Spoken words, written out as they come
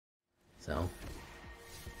So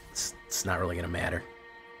it's not really going to matter.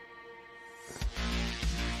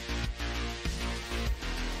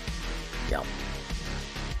 Yep.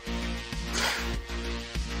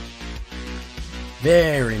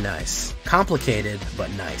 Very nice. Complicated,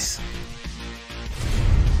 but nice.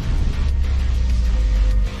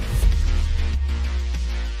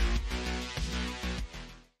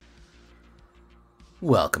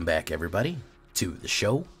 Welcome back, everybody, to the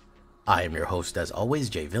show. I am your host, as always,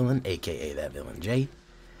 Jay Villain, aka That Villain Jay.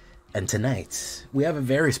 And tonight, we have a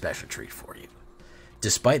very special treat for you.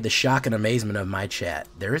 Despite the shock and amazement of my chat,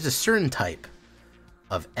 there is a certain type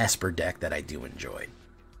of Esper deck that I do enjoy.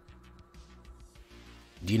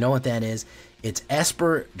 Do you know what that is? It's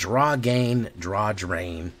Esper, draw gain, draw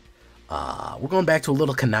drain. We're going back to a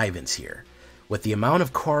little connivance here. With the amount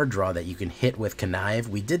of card draw that you can hit with Connive,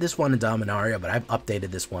 we did this one in Dominaria, but I've updated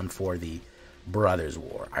this one for the Brothers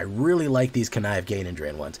War. I really like these Connive gain and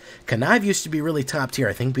drain ones. Connive used to be really top tier.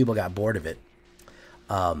 I think people got bored of it.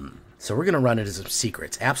 So we're going to run into some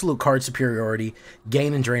secrets. Absolute card superiority,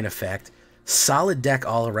 gain and drain effect, solid deck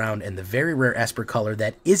all around, and the very rare Esper color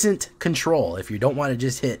that isn't control. If you don't want to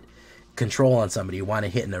just hit control on somebody, you want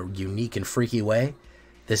to hit in a unique and freaky way,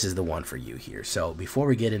 this is the one for you here. So before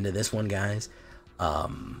we get into this one, guys,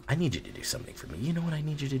 I need you to do something for me. You know what I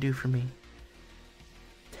need you to do for me?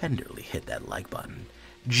 Tenderly hit that like button.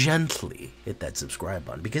 Gently hit that subscribe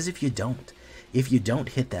button. Because if you don't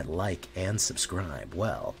hit that like and subscribe,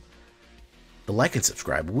 well, the like and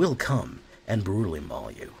subscribe will come and brutally maul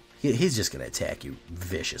you. He's just going to attack you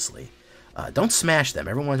viciously. Don't smash them.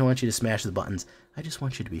 Everyone wants you to smash the buttons. I just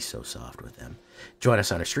want you to be so soft with them. Join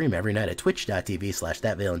us on our stream every night at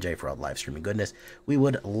twitch.tv/thatvailandj for all the live streaming goodness. We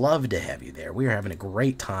would love to have you there. We are having a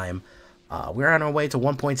great time. We're on our way to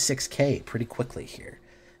 1.6K pretty quickly here.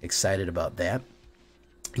 Excited about that.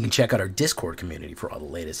 You can check out our Discord community for all the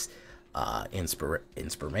latest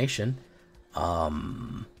inspiration.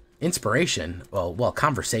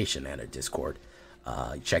 Conversation at our Discord.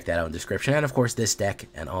 Check that out in the description. And, of course, this deck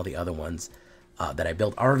and all the other ones that I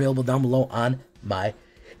built are available down below on my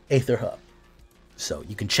AetherHub. So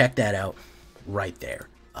you can check that out right there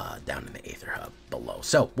down in the AetherHub below.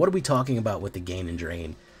 So what are we talking about with the gain and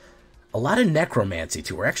drain? A lot of necromancy,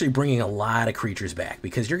 too. We're actually bringing a lot of creatures back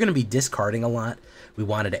because you're going to be discarding a lot. We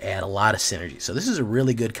wanted to add a lot of synergy. So this is a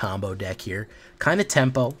really good combo deck here. Kind of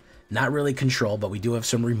tempo, not really control, but we do have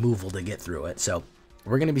some removal to get through it. So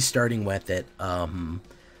we're going to be starting with it. Loran's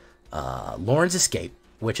Escape,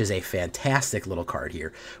 which is a fantastic little card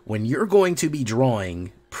here. When you're going to be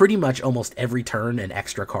drawing pretty much almost every turn an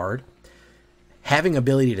extra card, having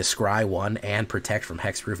ability to scry one and protect from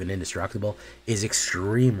hexproof and indestructible is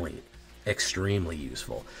extremely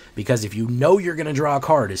useful. Because if you know you're going to draw a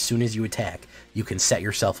card as soon as you attack, you can set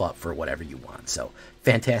yourself up for whatever you want. So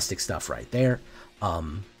fantastic stuff right there.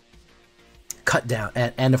 Cut down,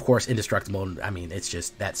 and of course, indestructible. I mean, it's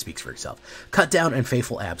just, that speaks for itself. Cut down and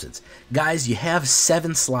Faithful Absence. Guys, you have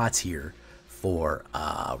 7 slots here for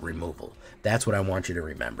removal. That's what I want you to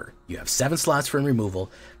remember. You have 7 slots for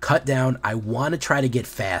removal. Cut down. I want to try to get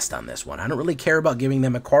fast on this one. I don't really care about giving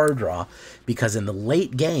them a card draw, because in the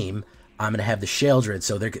late game, I'm going to have the Sheoldred,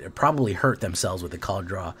 so they're going to probably hurt themselves with the card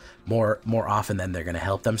draw more often than they're going to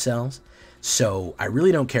help themselves. So I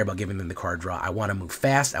really don't care about giving them the card draw. I want to move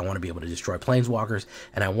fast. I want to be able to destroy planeswalkers,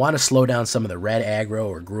 and I want to slow down some of the red aggro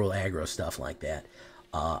or Gruul aggro stuff like that.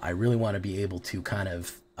 I really want to be able to kind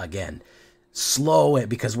of, again, slow it,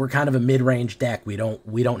 because we're kind of a mid-range deck. We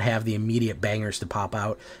don't have the immediate bangers to pop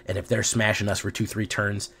out, and if they're smashing us for 2-3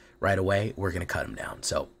 turns right away, we're going to cut them down.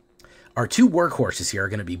 So our 2 workhorses here are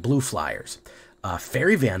going to be blue flyers.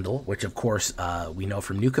 Faerie Vandal, which of course we know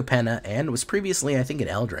from New Capenna and was previously, I think, in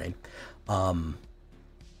Eldraine.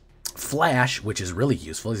 Flash, which is really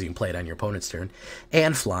useful, as you can play it on your opponent's turn,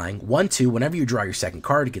 and flying. 1/2, whenever you draw your second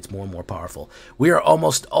card, it gets more and more powerful. We are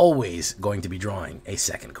almost always going to be drawing a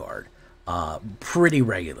second card pretty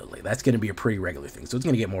regularly. That's going to be a pretty regular thing, so it's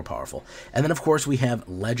going to get more powerful. And then, of course, we have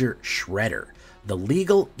Ledger Shredder, the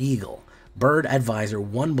Legal Eagle. Bird Advisor,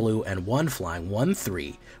 1 blue and 1 flying,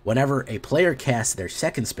 1/3. Whenever a player casts their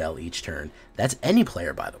second spell each turn, that's any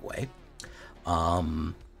player, by the way.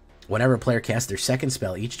 Whenever a player casts their second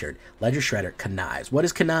spell each turn, Ledger Shredder connives. What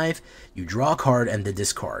is connive? You draw a card and then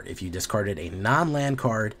discard. If you discarded a non-land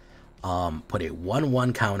card, put a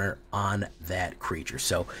 1/1 counter on that creature.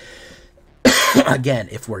 So, again,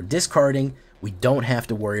 if we're discarding, we don't have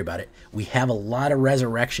to worry about it. We have a lot of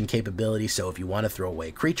resurrection capability, so if you want to throw away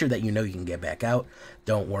a creature that you know you can get back out,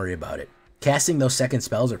 don't worry about it. Casting those second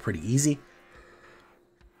spells are pretty easy.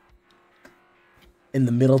 in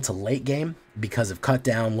the middle to late game because of Cut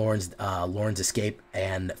Down, Loran's Escape,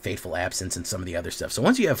 and Fateful Absence, and some of the other stuff. So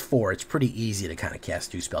once you have 4, it's pretty easy to kind of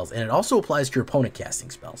cast 2 spells, and it also applies to your opponent casting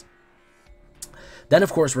spells. Then,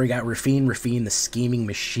 of course, we got Raffine, the Scheming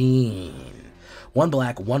Machine. 1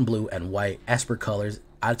 black, 1 blue, and white. Esper colors.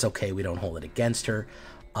 It's okay, we don't hold it against her.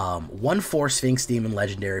 1/4 Sphinx Demon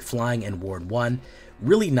Legendary, flying and ward 1.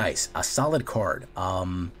 Really nice, a solid card.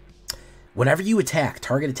 Whenever you attack,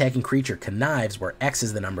 target attacking creature connives, where X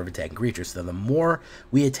is the number of attacking creatures. So the more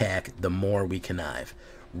we attack, the more we connive.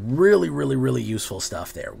 Really, really, really useful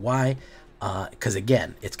stuff there. Why? Because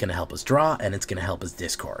again, it's going to help us draw, and it's going to help us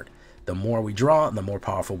discard. The more we draw, the more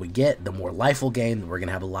powerful we get, the more life we'll gain. We're going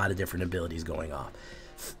to have a lot of different abilities going off.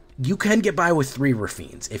 You can get by with 3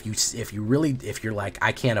 Raffines if you're like,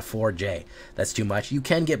 I can't afford Jay, that's too much. You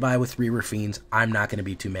can get by with 3 Raffines. I'm not going to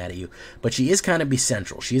be too mad at you, but she is kind of be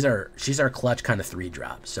central. She's our clutch kind of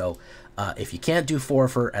 3-drop. So if you can't do 4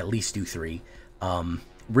 of her, at least do 3.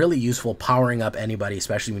 Really useful, powering up anybody,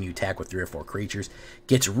 especially when you attack with 3 or 4 creatures.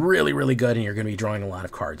 Gets really, really good, and you're going to be drawing a lot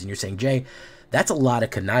of cards. And you're saying, Jay, that's a lot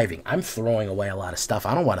of conniving. I'm throwing away a lot of stuff.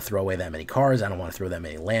 I don't want to throw away that many cards. I don't want to throw that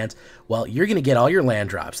many lands. Well, you're going to get all your land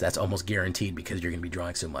drops. That's almost guaranteed because you're going to be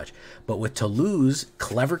drawing so much. But with Toluz,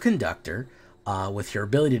 Clever Conductor, with your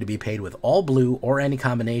ability to be paid with all blue or any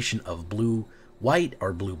combination of blue-white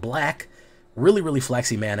or blue-black, really, really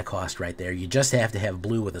flexy mana cost right there. You just have to have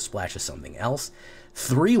blue with a splash of something else.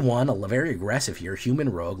 3/1, a very aggressive here, Human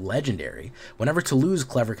Rogue, Legendary. Whenever Toluz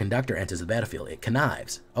Clever Conductor enters the battlefield, it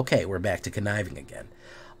connives. Okay, we're back to conniving again.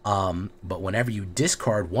 But whenever you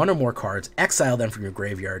discard 1 or more cards, exile them from your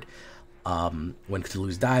graveyard. When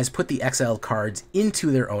Toluz dies, put the exiled cards into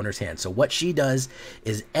their owner's hand. So what she does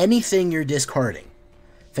is anything you're discarding,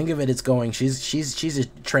 think of it, it's going, she's a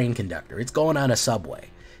train conductor. It's going on a subway.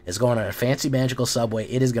 It's going on a fancy magical subway.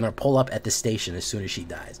 It is going to pull up at the station as soon as she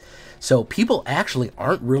dies. So people actually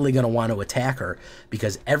aren't really going to want to attack her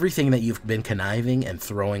because everything that you've been conniving and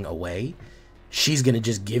throwing away, she's going to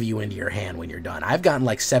just give you into your hand when you're done. I've gotten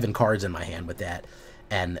like 7 cards in my hand with that,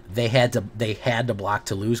 and they had to block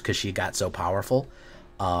Toluz because she got so powerful.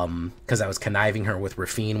 Because I was conniving her with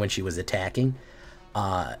Raffine when she was attacking.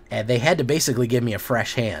 And they had to basically give me a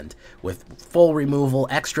fresh hand with full removal,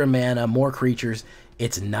 extra mana, more creatures.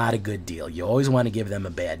 It's not a good deal. You always want to give them a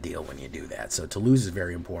bad deal when you do that. So Toluz is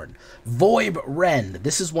very important. Void Rend.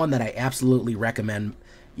 This is one that I absolutely recommend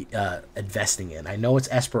investing in. I know it's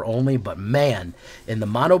Esper only, but man, in the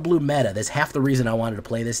mono blue meta, that's half the reason I wanted to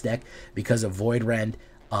play this deck, because of Void Rend.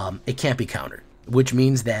 It can't be countered, which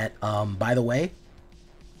means that, by the way,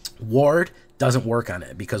 Ward doesn't work on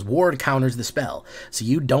it because Ward counters the spell. So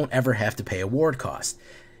you don't ever have to pay a Ward cost.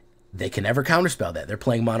 They can never counterspell that. They're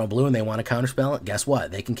playing mono blue and they want to counterspell it. Guess what?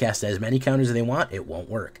 They can cast as many counters as they want. It won't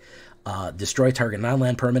work. Destroy target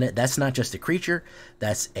non-land permanent. That's not just a creature.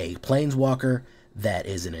 That's a planeswalker. That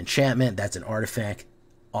is an enchantment. That's an artifact.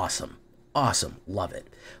 Awesome. Awesome. Love it.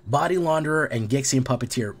 Body Launderer and Gixian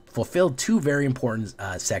Puppeteer fulfilled 2 very important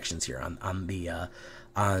sections here on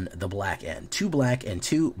the black end. 2 black and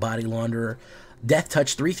 2 Body Launderer. Death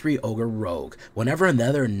Touch 3/3 Ogre Rogue. Whenever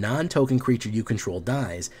another non-token creature you control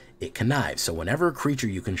dies, it connives. So whenever a creature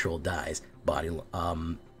you control dies,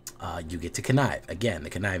 you get to connive. Again, the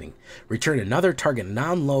conniving. Return another target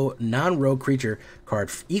non-rogue creature card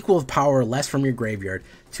equal power less from your graveyard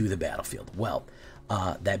to the battlefield. Well,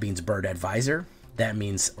 that means Bird Advisor. That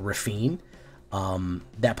means Raffine.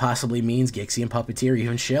 That possibly means Gixian Puppeteer,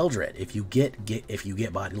 even Sheoldred, if you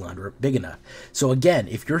get Body Launderer big enough. So again,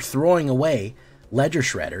 if you're throwing away Ledger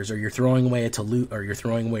Shredders, or you're throwing away a Toluz, or you're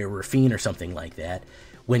throwing away a Raffine or something like that,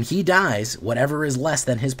 when he dies, whatever is less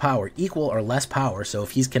than his power, equal or less power, so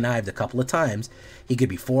if he's connived a couple of times, he could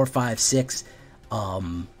be 4, 5, 6,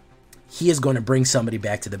 he is going to bring somebody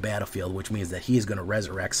back to the battlefield, which means that he is going to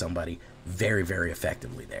resurrect somebody very, very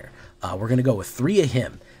effectively there. We're going to go with 3 of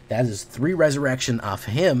him. That is 3 resurrection off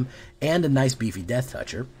him and a nice beefy Death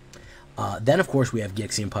Toucher. Then, of course, we have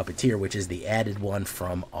Gixian Puppeteer, which is the added one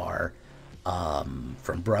from our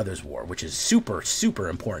from Brothers War, which is super, super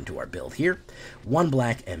important to our build here. 1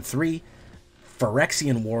 black and 3.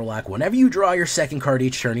 Phyrexian Warlock. Whenever you draw your second card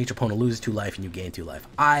each turn, each opponent loses 2 life and you gain 2 life.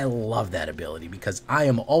 I love that ability because I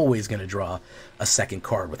am always going to draw a second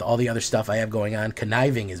card. With all the other stuff I have going on,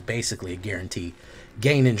 conniving is basically a guarantee.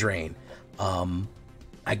 Gain and drain.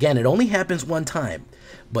 Again, it only happens 1 time,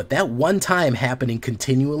 but that 1 time happening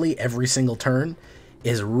continually every single turn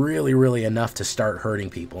is really, really enough to start hurting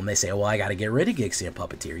people. And they say, well, I got to get rid of Gixian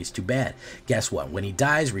Puppeteer. He's too bad. Guess what? When he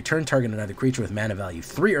dies, return target another creature with mana value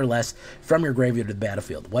 3 or less from your graveyard to the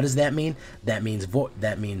battlefield. What does that mean? That means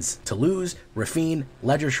Toluz, Raffine,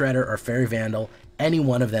 Ledger Shredder, or Faerie Vandal, any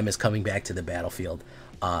one of them is coming back to the battlefield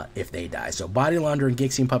if they die. So Body Launderer and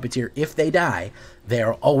Gixian Puppeteer, if they die, they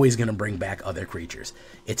are always going to bring back other creatures.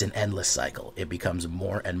 It's an endless cycle. It becomes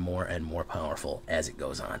more and more and more powerful as it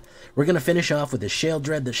goes on. We're going to finish off with the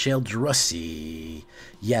Sheoldred, the Sheoldrussi.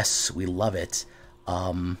 Yes, we love it.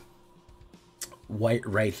 White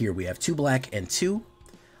right here, we have 2 black and 2.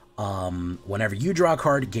 Whenever you draw a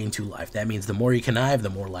card, gain 2 life. That means the more you connive,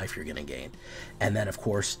 the more life you're going to gain. And then, of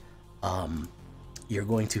course, you're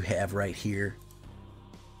going to have right here,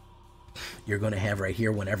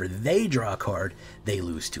 whenever they draw a card, they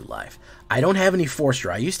lose 2 life. I don't have any force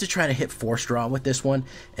draw. I used to try to hit force draw with this one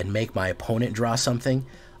and make my opponent draw something.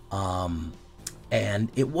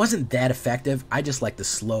 And it wasn't that effective. I just like the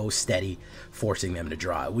slow, steady, forcing them to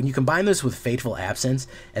draw. When you combine this with Fateful Absence,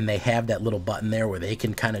 and they have that little button there where they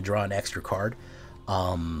can kind of draw an extra card,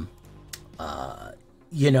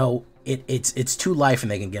 you know, it's 2 life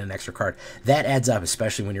and they can get an extra card. That adds up,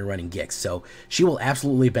 especially when you're running Gix. So she will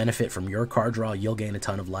absolutely benefit from your card draw. You'll gain a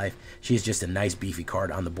ton of life. She's just a nice beefy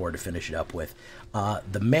card on the board to finish it up with.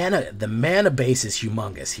 The mana base is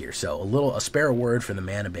humongous here. So a spare word for the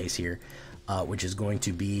mana base here. Which is going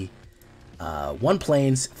to be 1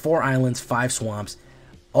 plains, 4 islands, 5 swamps,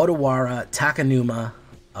 Otawara, Takenuma,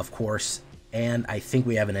 of course, and I think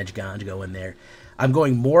we have an Eiganjo in there. I'm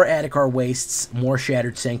going more Adarkar Wastes, more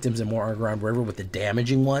Shattered Sanctums, and more Underground River with the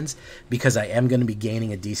damaging ones, because I am going to be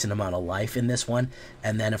gaining a decent amount of life in this one.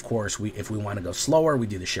 And then, of course, if we want to go slower, we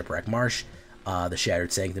do the Shipwreck Marsh, the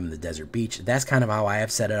Shattered Sanctum, and the Desert Beach. That's kind of how I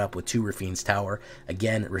have set it up with 2 Raffine's Tower.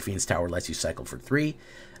 Again, Raffine's Tower lets you cycle for 3.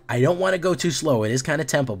 I don't want to go too slow. It is kind of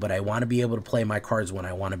tempo, but I want to be able to play my cards when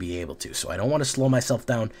I want to be able to. So I don't want to slow myself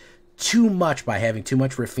down too much by having too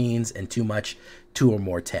much Raffines and too much 2 or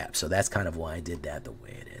more taps. So that's kind of why I did that the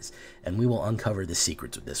way it is. And we will uncover the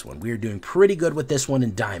secrets with this one. We are doing pretty good with this one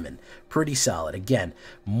in Diamond. Pretty solid. Again,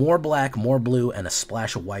 more black, more blue, and a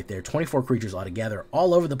splash of white there. 24 creatures altogether,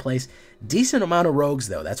 all over the place. Decent amount of rogues,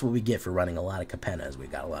 though. That's what we get for running a lot of Capennas. We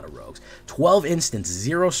got a lot of rogues. 12 instants,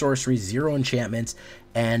 0 sorceries, 0 enchantments,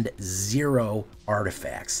 and 0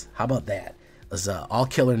 artifacts. How about that? It's all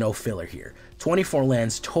killer, no filler here. 24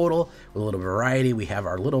 lands total with a little variety. We have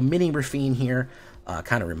our little mini Raffine here.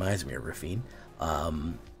 Kind of reminds me of Raffine.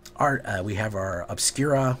 We have our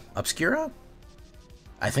Obscura?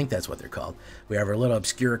 I think that's what they're called. We have our little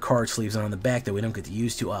Obscura card sleeves on the back that we don't get to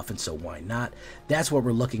use too often, so why not? That's what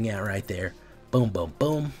we're looking at right there. Boom, boom,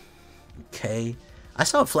 boom. Okay. I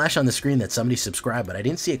saw it flash on the screen that somebody subscribed, but I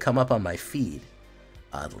didn't see it come up on my feed,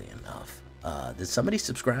 oddly enough. Did somebody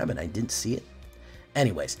subscribe and I didn't see it?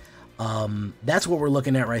 Anyways, that's what we're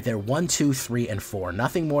looking at right there. 1, 2, 3, and 4.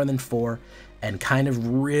 Nothing more than 4, and kind of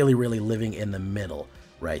really, really living in the middle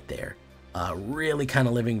right there. Really kind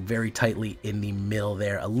of living very tightly in the middle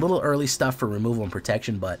there. A little early stuff for removal and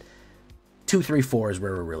protection, but 2, 3, 4 is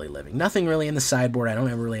where we're really living. Nothing really in the sideboard. I don't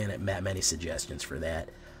have really that many suggestions for that.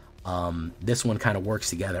 This one kind of works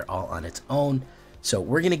together all on its own. So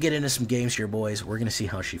we're going to get into some games here, boys. We're going to see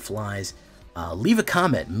how she flies. Leave a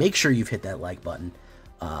comment. Make sure you've hit that like button.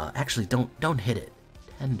 Actually, don't hit it.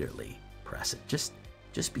 Tenderly press it. Just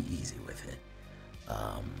be easy with it.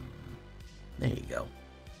 There you go.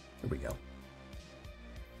 Here we go.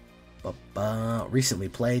 Recently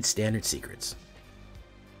played Standard Secrets.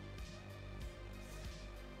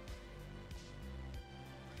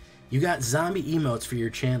 You got zombie emotes for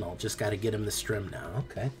your channel. Just got to get them to stream now.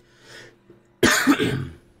 Okay.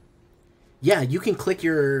 Yeah, you can click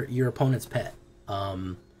your opponent's pet.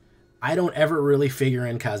 I don't ever really figure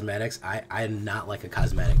in cosmetics. I'm not like a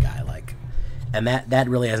cosmetic guy. And that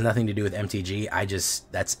really has nothing to do with MTG.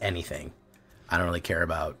 That's anything. I don't really care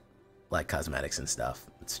about like cosmetics and stuff.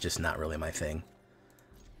 It's just not really my thing.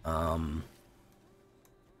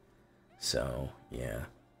 So yeah,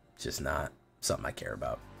 it's just not something I care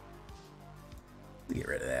about. Get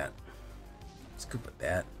rid of that. Let's go with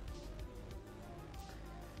that.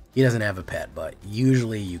 He doesn't have a pet, but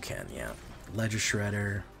usually you can, yeah. Ledger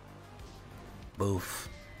Shredder. Boof.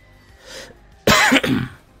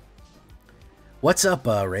 What's up,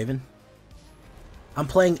 Raven? I'm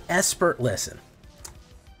playing Esper. Listen.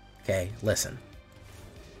 Okay, listen.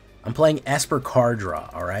 I'm playing Esper Card Draw,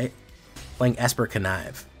 alright? Playing Esper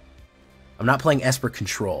Connive. I'm not playing Esper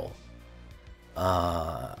Control.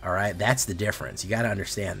 Alright? That's the difference. You gotta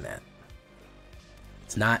understand that.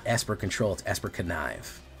 It's not Esper Control, it's Esper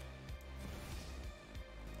Connive.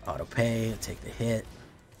 Auto pay, take the hit.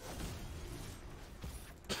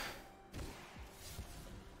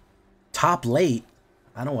 Top late?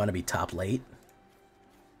 I don't want to be top late.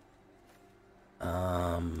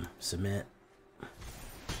 Submit.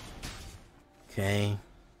 Okay.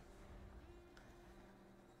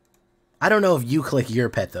 I don't know if you click your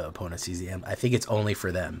pet, the opponent sees the imp. I think it's only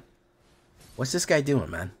for them. What's this guy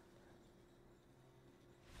doing, man?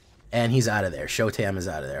 And he's out of there. Shotam is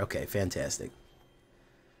out of there. Okay, fantastic.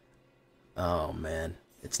 Oh, man.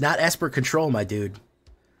 It's not Esper control, my dude.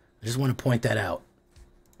 I just want to point that out.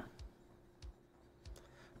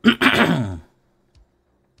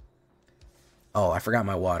 Oh, I forgot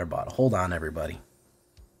my water bottle. Hold on, everybody.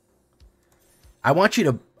 I want you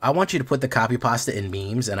to put the copy pasta in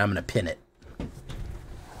memes, and I'm gonna pin it.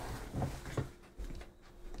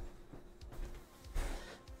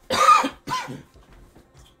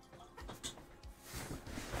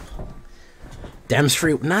 Dems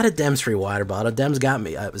free, not a Dems free water bottle. Dems got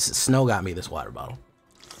me. Snow got me this water bottle.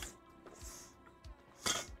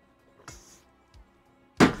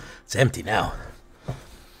 It's empty now.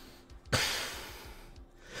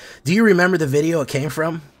 Do you remember the video it came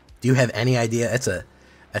from? Do you have any idea?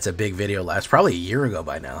 That's a big video. Last probably a year ago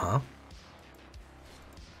by now, huh?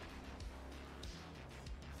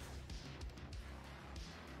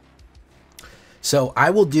 So I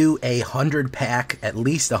will do a 100-pack, at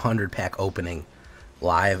least a 100-pack opening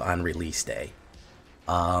live on release day.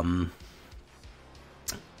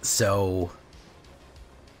 So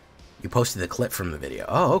you posted the clip from the video.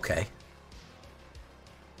 Oh, okay.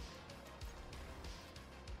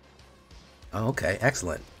 Okay,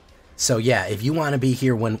 excellent. So yeah, if you want to be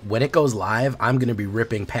here when it goes live, I'm going to be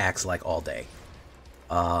ripping packs like all day.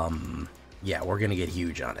 Yeah, we're going to get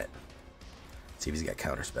huge on it. Let's see if he's got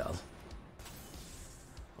counter spells.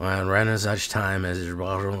 When random such time as this time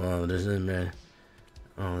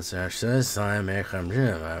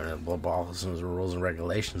rules and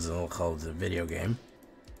regulations and call the video game.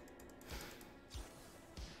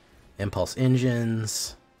 Impulse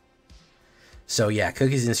engines. So yeah,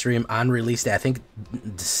 cookies in stream on release day. I think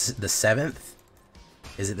the 7th.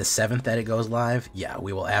 Is it the 7th that it goes live? Yeah,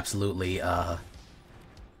 we will absolutely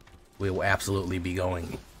be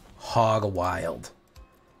going hog wild,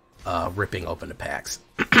 ripping open the packs.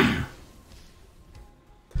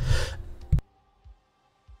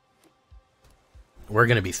 We're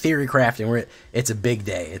gonna be theory crafting. It's a big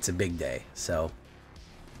day. It's a big day. So,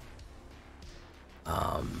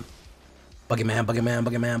 Buggerman, Buggerman,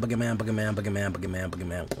 Buggerman, Buggerman, Buggerman, Buggerman,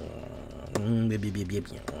 Buggerman,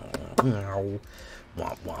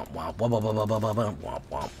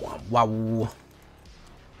 Buggerman.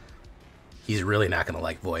 He's really not gonna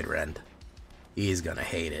like Void Rend. He's gonna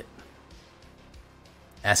hate it.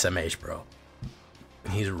 SMH, bro.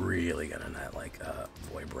 He's really gonna not like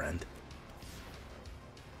Void Rend.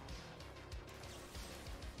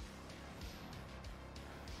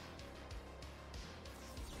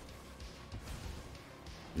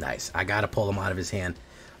 Nice. I gotta pull him out of his hand.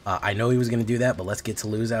 I know he was gonna do that, but let's get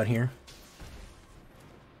Toluz out here.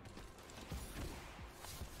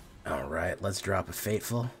 Alright, let's drop a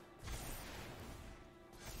Fateful.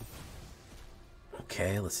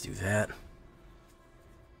 Okay, let's do that.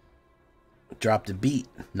 Dropped a beat.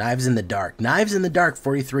 Knives in the Dark. Knives in the Dark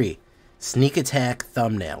 43. Sneak attack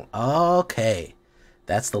thumbnail. Okay.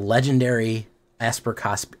 That's the legendary Esper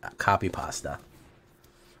copy pasta.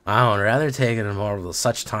 I would rather take it in more of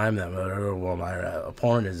such time that my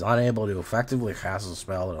opponent is unable to effectively cast a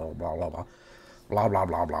spell. Blah blah blah, blah blah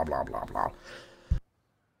blah blah blah blah blah.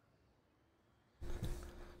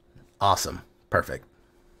 Awesome, perfect.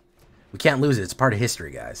 We can't lose it. It's part of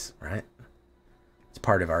history, guys. Right? It's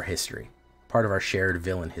part of our history, part of our shared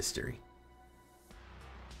villain history.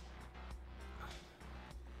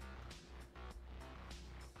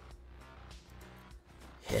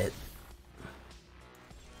 Hit.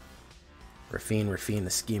 Raffine the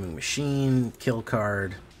Scheming Machine. Kill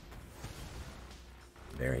card.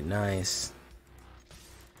 Very nice.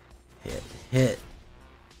 Hit.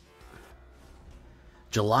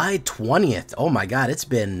 July 20th. Oh my god, it's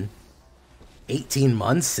been 18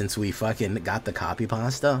 months since we fucking got the copy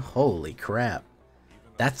pasta. Holy crap.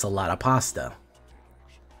 That's a lot of pasta.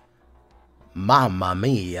 Mamma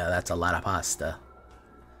mia, that's a lot of pasta.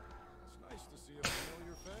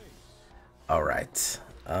 Alright.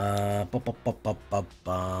 I'm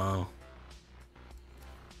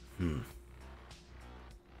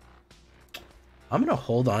gonna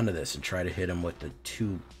hold on to this and try to hit him with the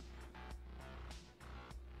two.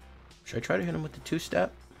 Should I try to hit him with the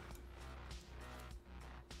two-step?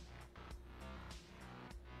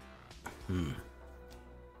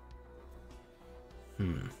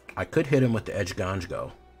 I could hit him with the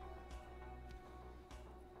Eiganjo.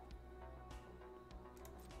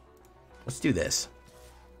 Let's do this.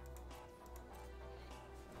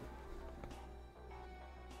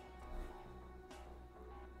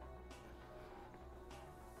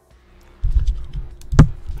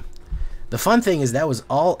 The fun thing is that was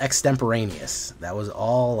all extemporaneous. That was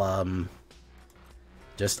all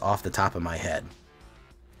just off the top of my head.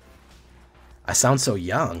 I sound so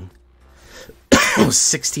young. It was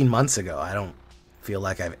 16 months ago. I don't feel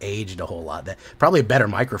like I've aged a whole lot. That probably a better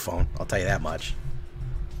microphone, I'll tell you that much.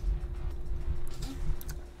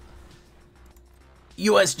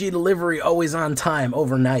 USG delivery always on time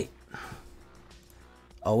overnight.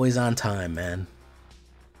 Always on time, man.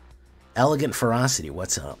 Elegant Ferocity,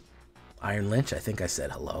 what's up? Iron Lynch, I think I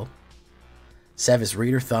said hello. Sevis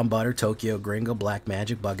Reader, Thumb Butter, Tokyo Gringo, Black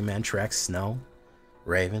Magic, Bugman, Trex, Snow,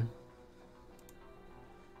 Raven.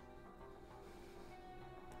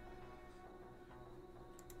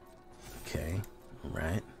 Okay,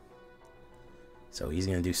 alright. So he's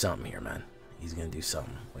gonna do something here, man. He's gonna do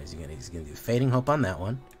something. What is he gonna do? He's gonna do Fading Hope on that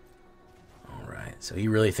one. Alright, so he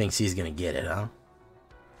really thinks he's gonna get it, huh?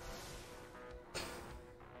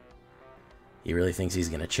 He really thinks he's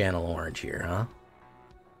gonna channel Orange here, huh?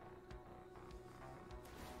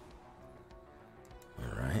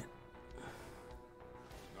 Alright.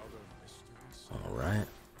 Alright,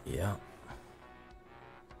 yeah.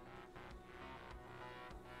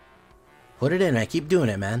 Put it in, man. Keep doing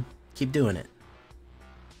it, man. Keep doing it.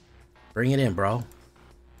 Bring it in, bro.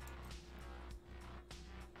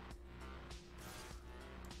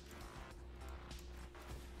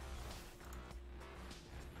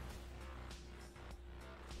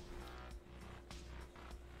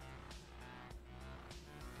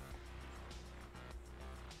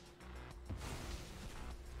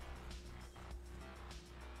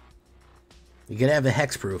 You could have the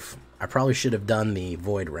hexproof. I probably should have done the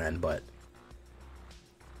Void Rend, but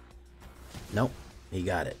nope, he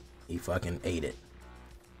got it. He fucking ate it.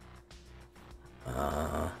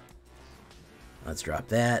 Let's drop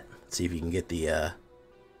that. Let's see if you can get the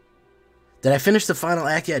Did I finish the final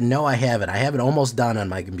act yet? No, I haven't. I have it almost done on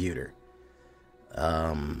my computer.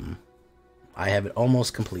 I have it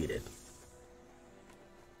almost completed.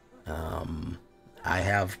 I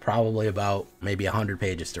have probably about maybe 100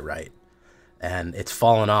 pages to write. And it's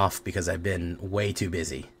fallen off because I've been way too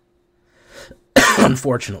busy.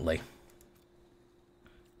 Unfortunately.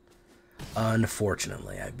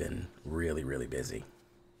 Unfortunately, I've been really, really busy.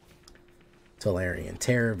 Tolarian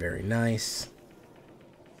Terror, very nice.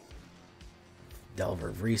 Delver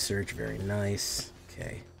of Research, very nice.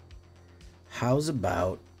 Okay. How's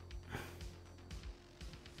about...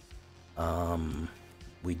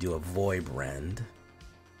 we do a Void Rend.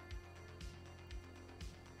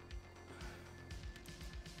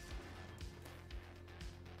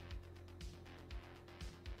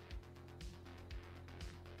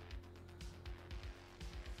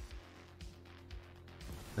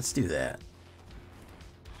 Let's do that.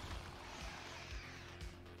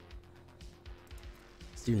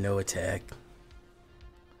 Let's do no attack.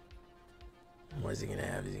 What is he gonna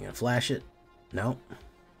have? Is he gonna flash it? Nope.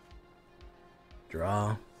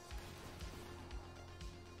 Draw.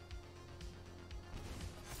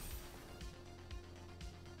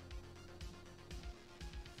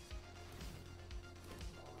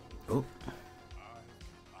 Oh.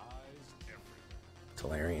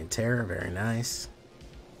 Tolarian Terror, very nice.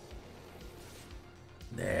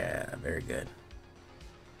 Yeah, very good.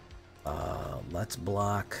 Let's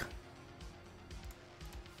block.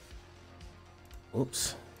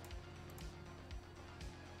 Oops.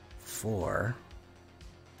 4.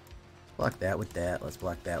 Block that with that. Let's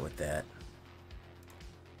block that with that.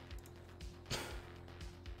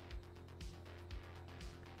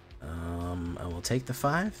 I will take the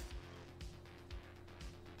 5.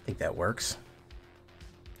 I think that works.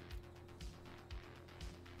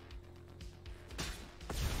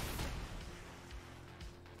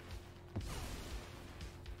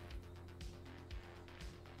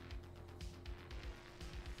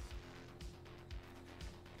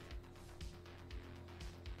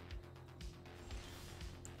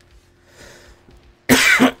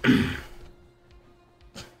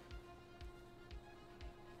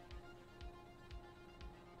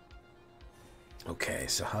 Okay,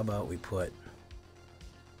 so how about we put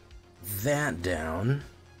that down.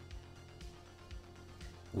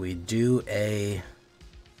 We do a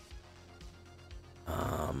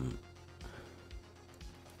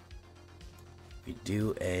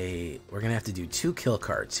we're gonna have to do 2 kill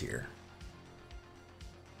cards here.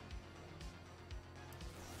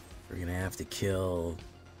 We're gonna have to kill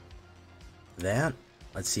that.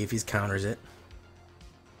 Let's see if he counters it.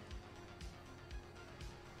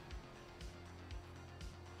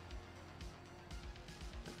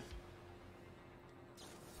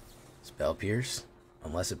 Spell Pierce,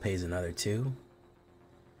 unless it pays another 2.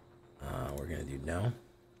 We're gonna do no.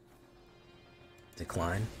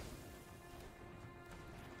 Decline.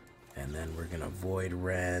 And then we're gonna Void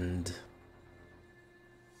Rend.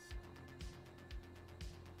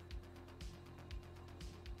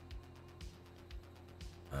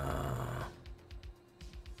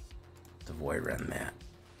 To Void Rend that.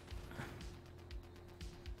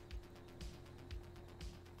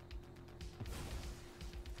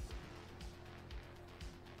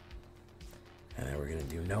 And then we're gonna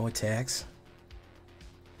do no attacks.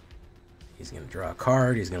 He's gonna draw a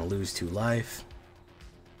card, he's gonna lose 2 life.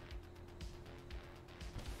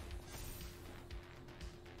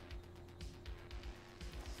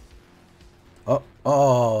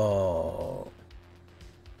 Oh,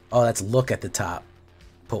 that's look at the top.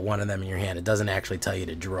 Put one of them in your hand. It doesn't actually tell you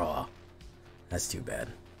to draw. That's too bad.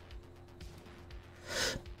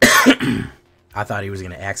 I thought he was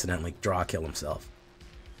going to accidentally draw kill himself.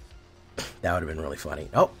 That would have been really funny.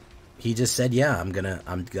 Oh, he just said, yeah, I'm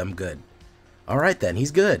good. All right, then.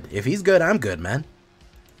 He's good. If he's good, I'm good, man.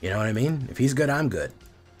 You know what I mean? If he's good, I'm good.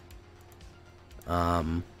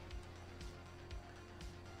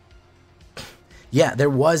 Yeah, there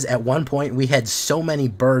was, at one point, we had so many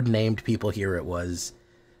bird-named people here, it was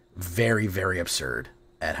very, very absurd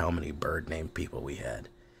at how many bird-named people we had.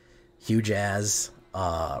 Huge As,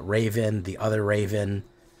 Raven, the other Raven,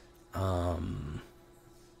 the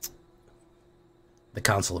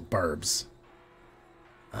Council of Burbs.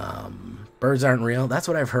 Birds aren't real? That's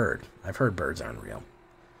what I've heard. I've heard birds aren't real.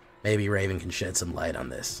 Maybe Raven can shed some light on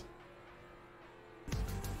this.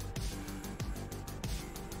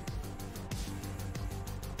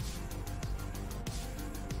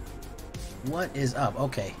 What is up?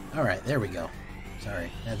 Okay. Alright, there we go. Sorry,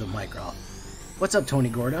 I had the mic off. What's up, Tony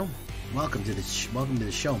Gordo? Welcome to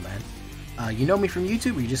the show, man. You know me from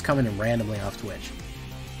YouTube, or you just coming in randomly off Twitch?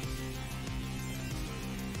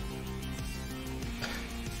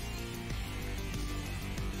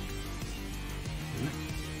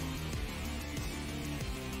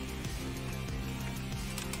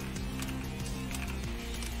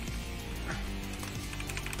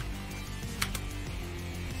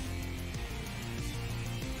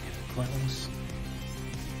 Koilos.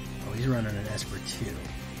 Oh, he's running an Esper too.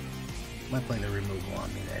 Might play the removal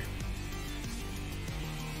on me there.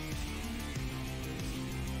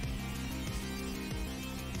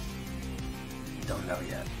 Don't know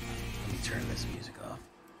yet. Let me turn this music off.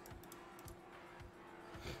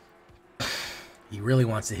 He really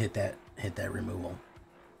wants to hit that removal.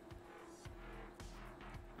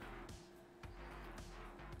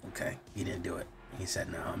 Okay, he didn't do it. He said,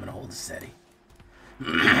 no, I'm gonna hold it steady.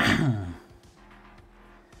 I'm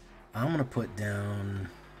gonna put down.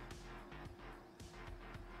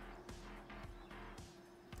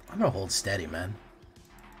 I'm gonna hold steady, man.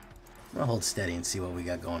 I'm gonna hold steady and see what we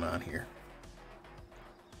got going on here.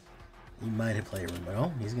 He might have played a remote.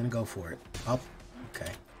 Oh, he's gonna go for it. Oh,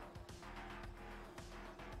 okay.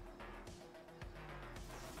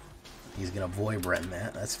 He's gonna Void Rend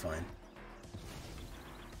that. That's fine.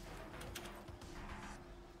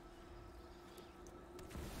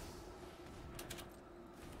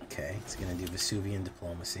 Okay, it's gonna do Vesuvian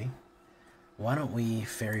Diplomacy. Why don't we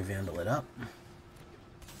Faerie Vandal it up?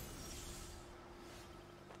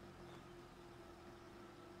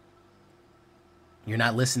 You're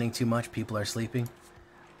not listening too much. People are sleeping.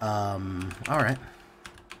 Alright.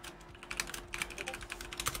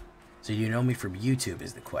 So you know me from YouTube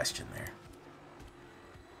is the question there.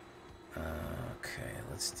 Okay,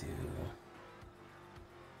 let's do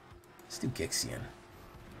Gixian.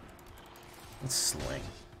 Let's swing.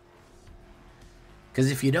 Because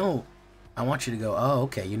if you don't, I want you to go, oh,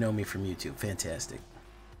 okay, you know me from YouTube. Fantastic.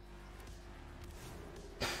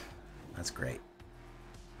 That's great.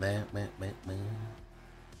 It's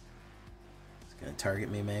going to target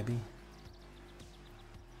me, maybe.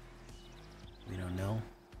 We don't know.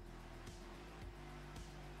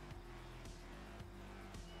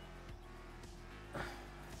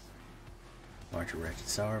 March of Wretched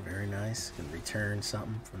Sour, very nice. Can return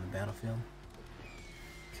something from the battlefield.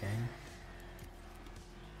 Okay.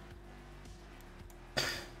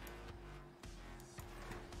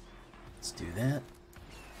 Let's do that.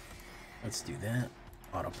 Let's do that.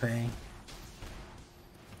 Auto pay.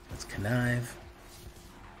 Let's connive.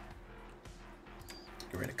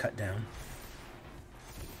 Get rid of cut down.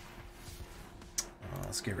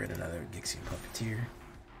 Let's get rid of another Gixian Puppeteer.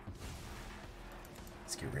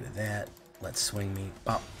 Let's get rid of that. Let's swing me.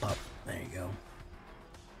 Pop, pop. There you go.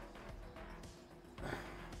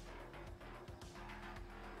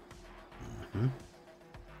 Mm-hmm.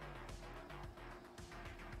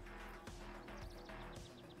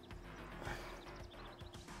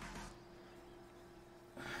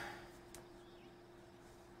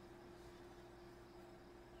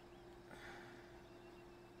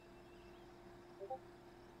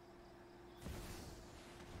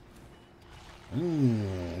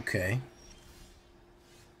 Okay.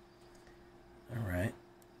 Alright.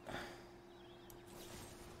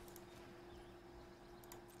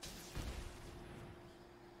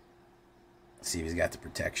 See if he's got the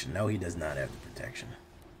protection. No, he does not have the protection.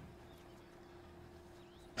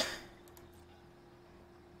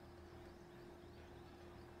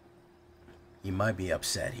 You might be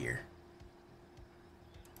upset here.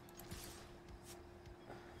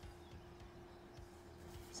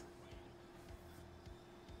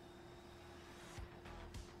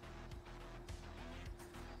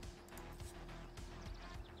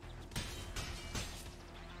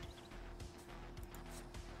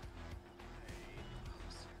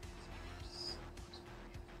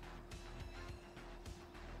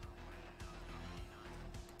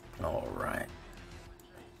 All right.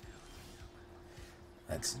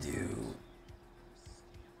 Let's do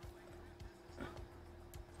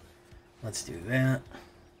that.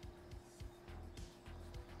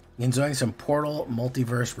 Enjoying some Portal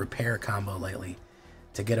Multiverse Repair combo lately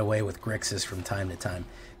to get away with Grixis from time to time.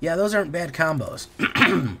 Yeah, those aren't bad combos.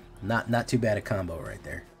 Not too bad a combo right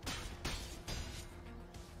there.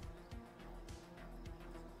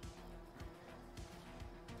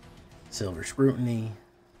 Silver Scrutiny.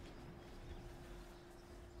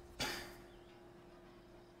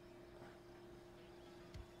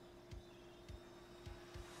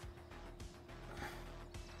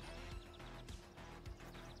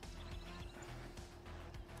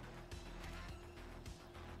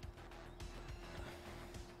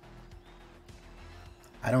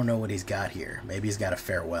 I don't know what he's got here. Maybe he's got a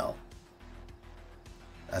Farewell.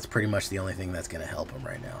 That's pretty much the only thing that's going to help him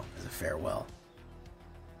right now, is a Farewell.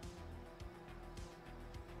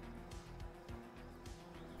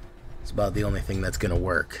 It's about the only thing that's going to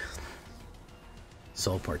work.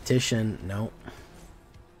 Soul Partition, nope.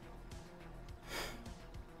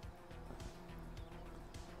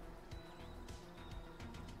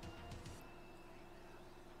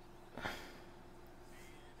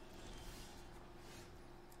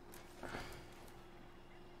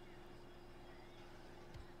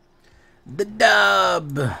 The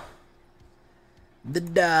dub. The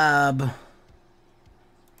dub.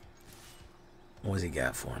 What's he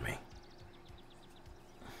got for me?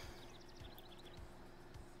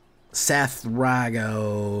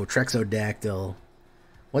 Sathrago, Trexodactyl.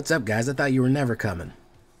 What's up, guys? I thought you were never coming.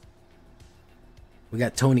 We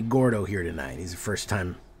got Tony Gordo here tonight. He's a first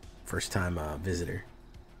time visitor.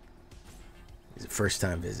 He's a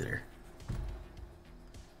first-time visitor.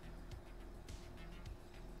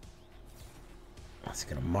 It's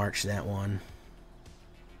gonna march that one.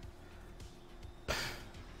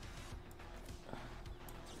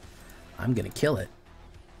 I'm gonna kill it.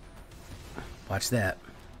 Watch that.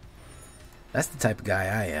 That's the type of guy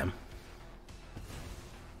I am.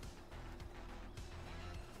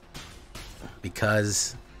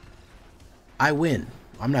 Because I win.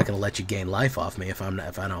 I'm not gonna let you gain life off me if I don't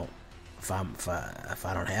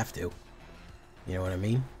have to. You know what I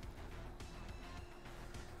mean?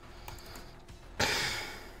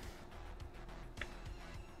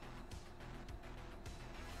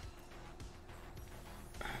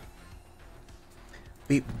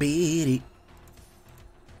 Beep beady.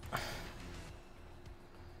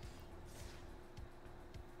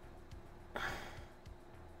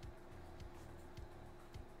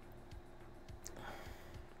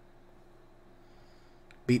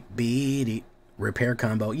 Beep beady. Repair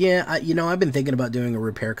combo. Yeah, I've been thinking about doing a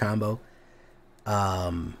repair combo.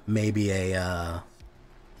 Maybe a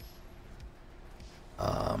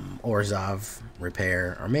Orzhov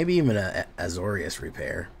repair, or maybe even a Azorius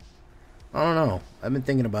repair. I don't know. I've been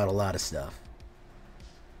thinking about a lot of stuff.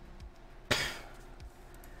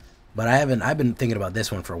 But I've been thinking about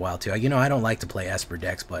this one for a while too. I don't like to play Esper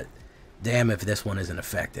decks, but damn if this one isn't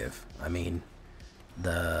effective. I mean,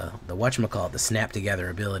 the whatchamacallit, the snap together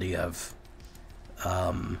ability of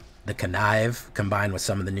the Connive combined with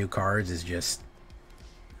some of the new cards is just,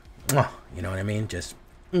 you know what I mean? Just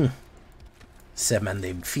c'est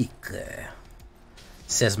magnifique.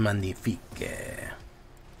 C'est magnifique.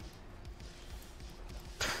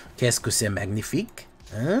 Qu'est-ce que c'est magnifique?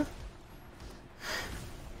 Huh?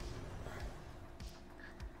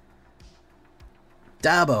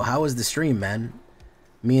 Dabo, how was the stream, man?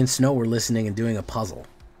 Me and Snow were listening and doing a puzzle.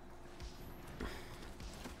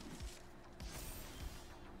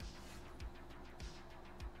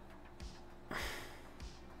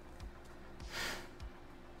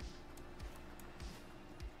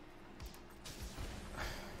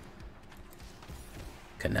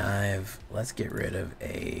 Connive. Let's get rid of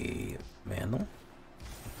a Vandal.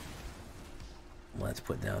 Let's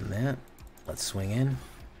put down that. Let's swing in.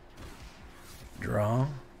 Draw.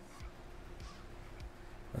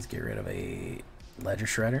 Let's get rid of a Ledger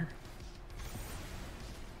Shredder.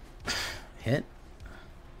 Hit.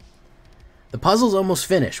 The puzzle's almost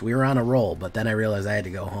finished. We were on a roll, but then I realized I had to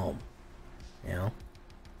go home. You know?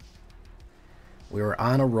 We were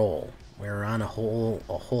on a roll. We were on a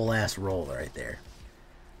whole ass roll right there.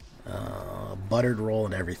 Buttered roll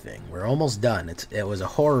and everything. We're almost done. It was a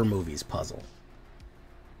horror movies puzzle.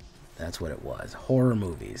 That's what it was. Horror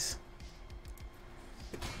movies.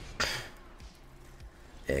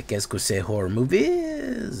 Qu'est-ce que c'est horror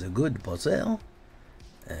movies? A good puzzle.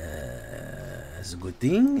 It's a good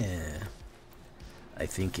thing. I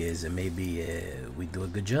think is maybe we do a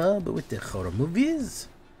good job with the horror movies.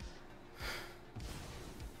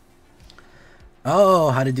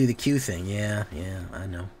 Oh, how to do the Q thing. Yeah, I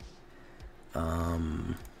know.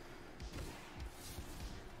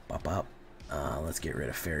 Pop up. Let's get rid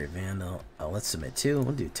of Faerie Vandal. Let's submit 2.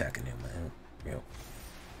 We'll do Takenuma. Yep.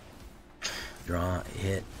 Draw,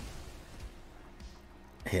 hit.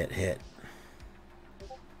 Hit.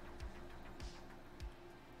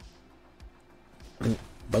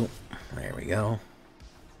 Boom. There we go.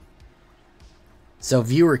 So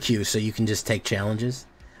viewer queue, so you can just take challenges.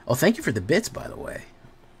 Oh, thank you for the bits, by the way.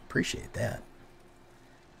 Appreciate that.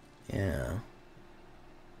 Yeah.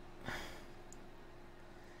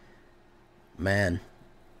 Man.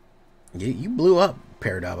 You blew up,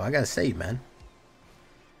 Paradob. I gotta say, man.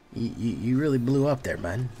 You really blew up there,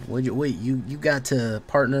 man. You got to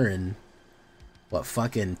partner in, what,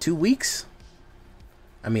 fucking 2 weeks?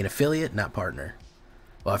 I mean, affiliate, not partner.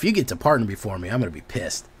 Well, if you get to partner before me, I'm gonna be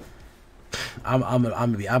pissed.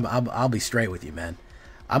 I'll be straight with you, man.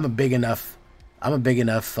 I'm a big enough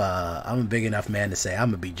man to say I'm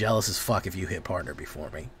gonna be jealous as fuck if you hit partner before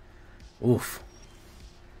me. Oof.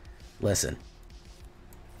 Listen.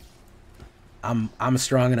 I'm a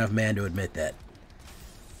strong enough man to admit that.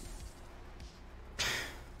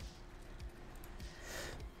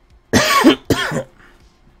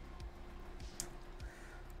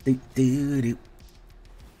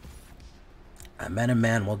 I met a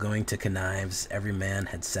man while going to Connives. Every man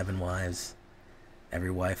had 7 wives. Every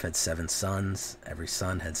wife had 7 sons. Every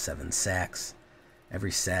son had 7 sacks.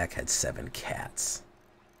 Every sack had 7 cats.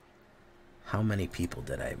 How many people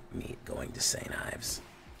did I meet going to St. Ives?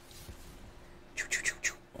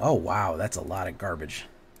 Oh, wow, that's a lot of garbage.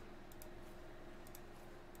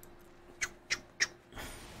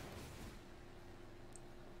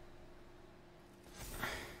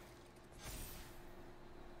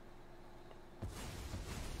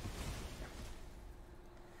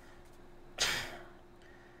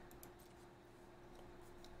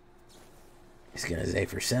 He's gonna Zay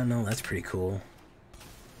for Sentinel, that's pretty cool.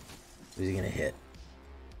 Who's he gonna hit?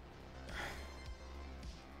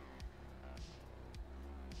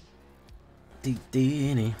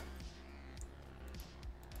 Dee-dee-dee.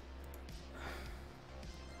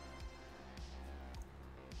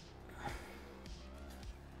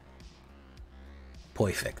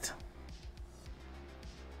 Perfect.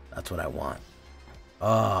 That's what I want.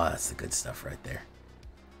 Oh, that's the good stuff right there.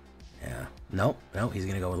 Yeah. Nope, he's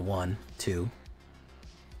gonna go with 1, 2.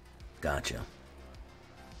 Gotcha.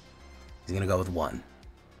 He's gonna go with 1.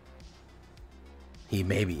 He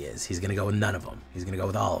maybe is. He's gonna go with none of them. He's gonna go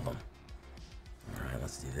with all of them. Alright,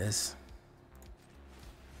 let's do this.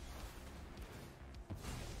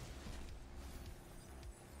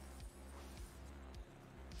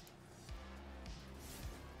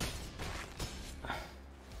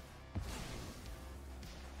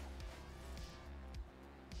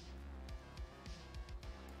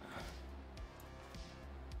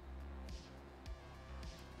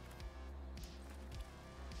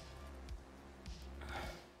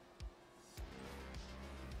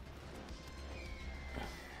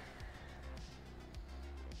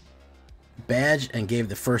 Badge and gave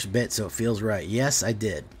the first bit, so it feels right. Yes, I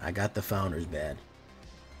did. I got the founder's badge.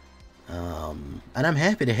 And I'm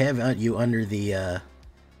happy to have you under the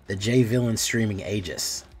J Villain streaming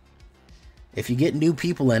aegis. If you get new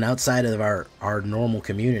people in outside of our normal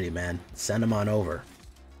community, man, send them on over.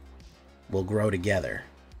 We'll grow together.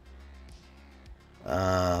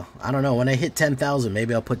 I don't know. When I hit 10,000,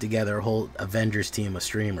 maybe I'll put together a whole Avengers team of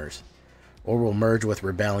streamers. Or we'll merge with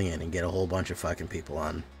Rebellion and get a whole bunch of fucking people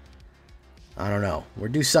on. I don't know.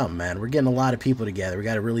 We'll do something, man. We're getting a lot of people together. We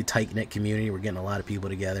got a really tight-knit community. We're getting a lot of people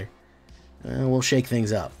together. We'll shake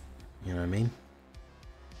things up. You know what I mean?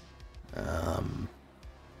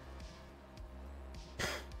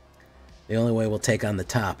 The only way we'll take on the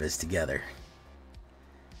top is together.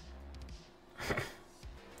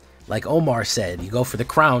 Like Omar said, you go for the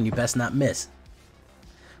crown, you best not miss.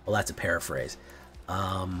 Well, that's a paraphrase.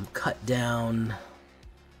 Cut down.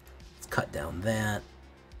 Let's cut down that.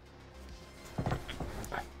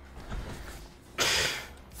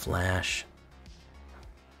 Flash.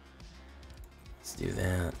 Let's do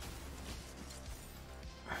that.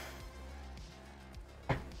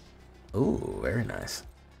 Ooh, very nice.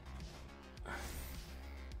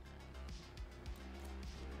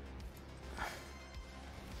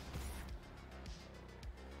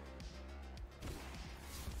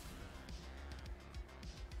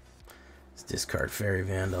 Let's discard Faerie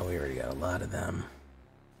Vandal. We already got a lot of them.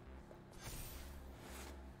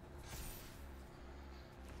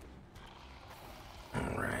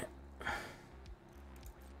 Alright.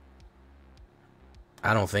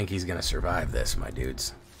 I don't think he's gonna survive this, my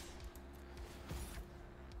dudes.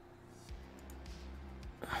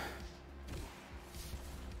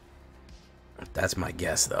 That's my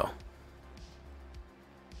guess, though.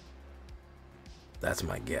 That's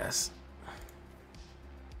my guess.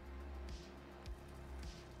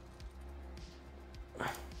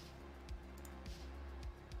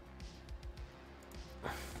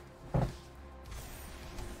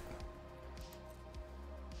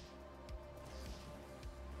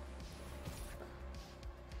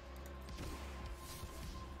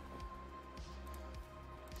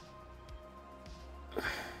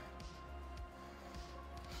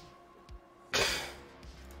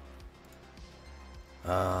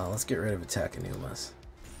 Let's get rid of Takenumas.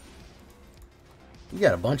 You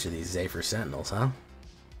got a bunch of these Zephyr Sentinels, huh?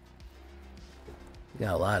 You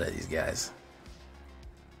got a lot of these guys.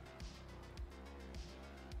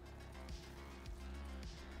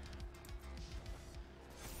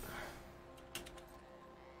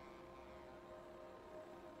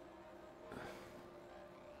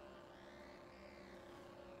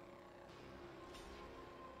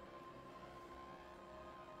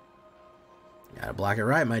 Gotta block it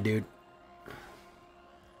right, my dude.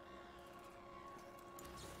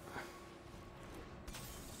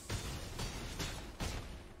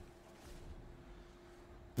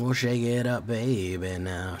 We'll shake it up, baby.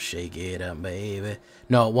 Now shake it up, baby.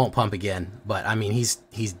 No, it won't pump again. But I mean, he's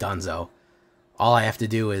donezo. All I have to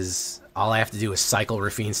do is cycle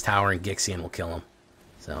Raffine's tower and Gixian will kill him.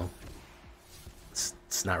 So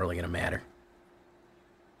it's not really gonna matter.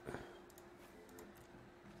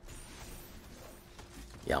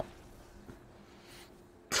 Yep.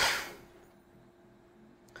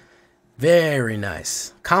 Very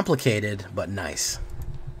nice. Complicated, but nice.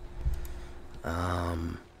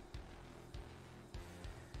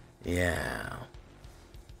 Yeah.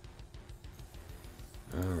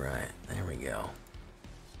 Alright, there we go.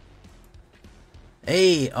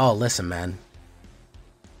 Hey, oh, listen, man.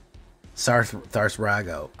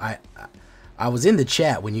 Tharsbrago. I was in the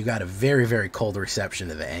chat when you got a very, very cold reception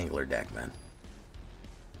to the Angler deck, man.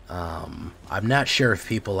 I'm not sure if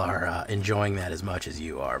people are enjoying that as much as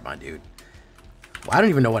you are, my dude. Well, I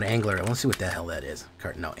don't even know what Angler. Let's see what the hell that is.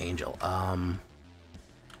 Card, no, Angel.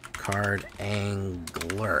 Card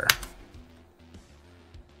Angler.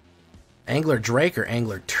 Angler Drake or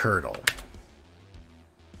Angler Turtle?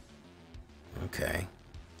 Okay.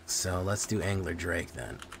 So let's do Angler Drake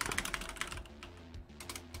then.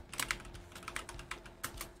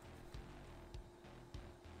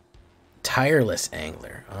 Tireless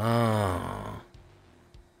Angler. Oh.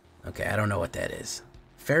 Okay, I don't know what that is.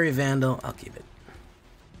 Faerie Vandal, I'll keep it.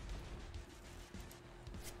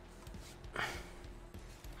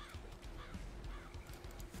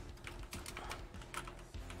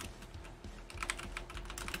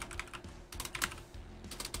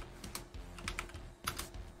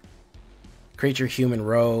 Creature, human,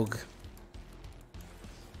 rogue.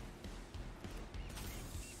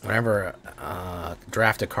 Whenever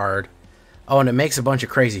draft a card. Oh, and it makes a bunch of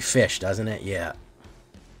crazy fish, doesn't it? Yeah.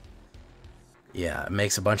 Yeah, it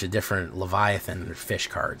makes a bunch of different Leviathan fish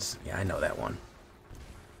cards. Yeah, I know that one.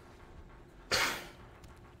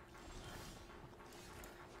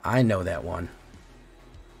 I know that one.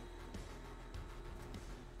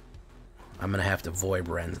 I'm going to have to Void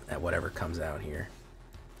Rend at whatever comes out here.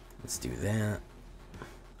 Let's do that.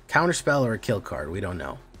 Counterspell or a kill card? We don't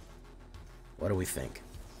know. What do we think?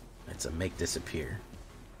 It's a make disappear.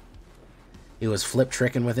 He was flip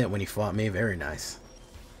tricking with it when he fought me. Very nice.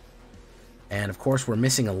 And of course we're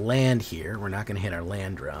missing a land here. We're not going to hit our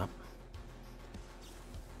land drop.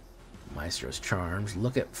 Maestro's Charms.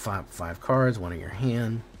 Look at five cards, one in your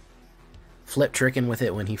hand. Flip tricking with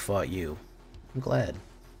it when he fought you. I'm glad.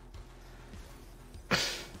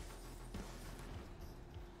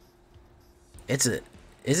 Is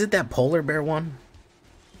it that polar bear one?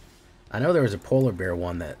 I know there was a polar bear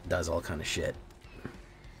one that does all kind of shit.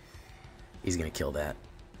 He's gonna kill that.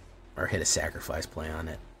 Or hit a sacrifice play on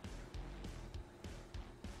it.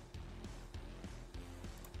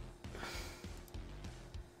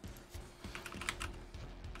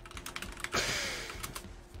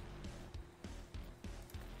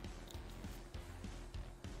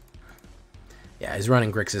 Yeah, he's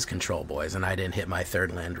running Grixis Control, boys, and I didn't hit my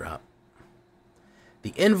third land drop.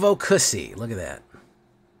 The Invocussy. Look at that.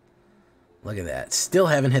 Look at that. Still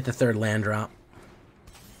haven't hit the third land drop.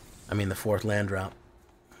 I mean the fourth land drop.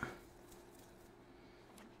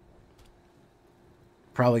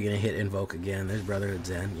 Probably going to hit Invoke again. There's Brotherhood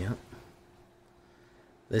Zen, yep.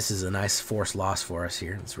 This is a nice force loss for us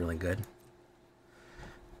here. It's really good.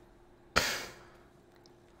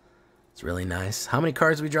 It's really nice. How many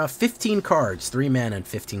cards do we draw? 15 cards. 3 mana and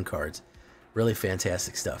 15 cards. Really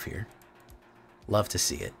fantastic stuff here. Love to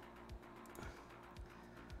see it.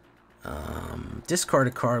 Discard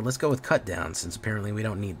a card. Let's go with Cut Down, since apparently we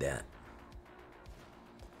don't need that.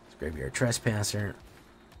 Graveyard Trespasser.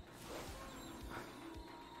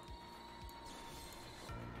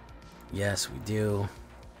 Yes, we do.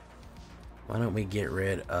 Why don't we get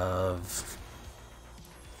rid of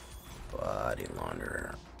Body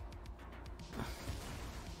Launderer?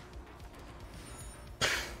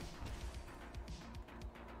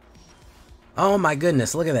 Oh my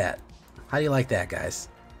goodness, look at that. How do you like that, guys?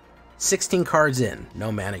 16 cards in,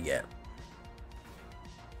 no mana yet.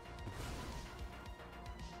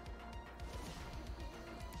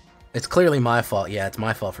 It's clearly my fault. Yeah, it's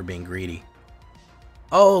my fault for being greedy.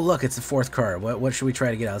 Oh, look, it's the fourth card. What should we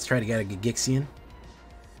try to get out? Let's try to get a Gixian.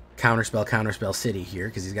 Counterspell City here,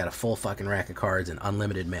 because he's got a full fucking rack of cards and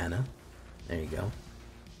unlimited mana. There you go.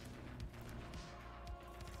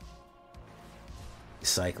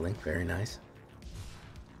 Cycling, very nice.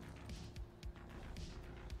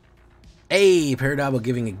 Hey, Paradabo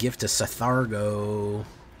giving a gift to Sathargo.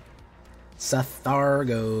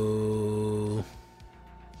 Sathargo.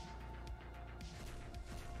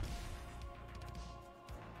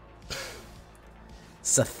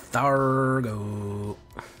 Sathargo.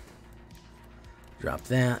 Drop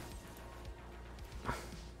that.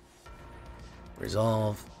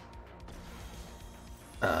 Resolve.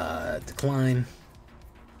 Decline.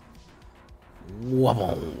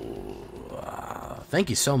 Wobble. Thank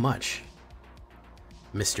you so much,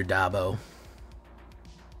 Mr. Dabo.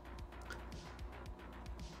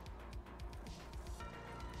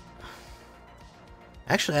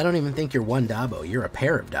 Actually, I don't even think you're one Dabo. You're a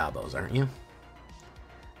pair of Dabos, aren't you?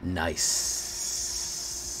 Nice.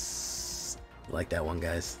 Like that one,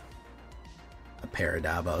 guys. A pair of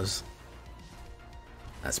Dabos.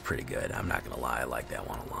 That's pretty good. I'm not going to lie. I like that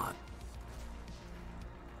one a lot.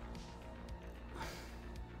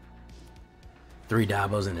 Three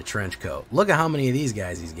Dabos in a trench coat. Look at how many of these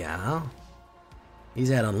guys he's got, huh? He's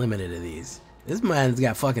had unlimited of these. This man's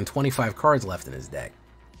got fucking 25 cards left in his deck.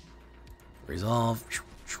 Resolve.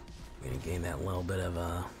 Gonna gain that little bit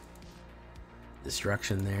of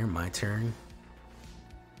destruction there. My turn.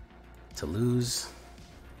 Toluz.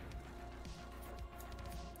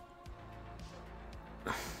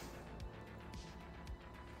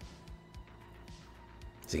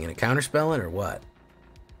 Is he gonna counterspell it or what?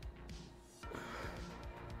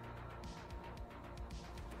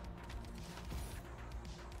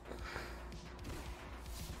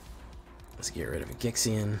 Let's get rid of a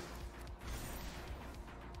Gixian.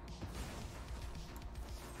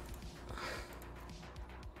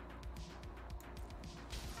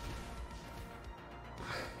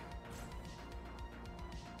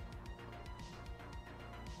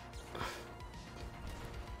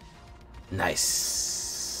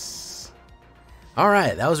 Nice.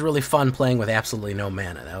 Alright, that was really fun playing with absolutely no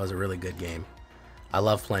mana. That was a really good game. I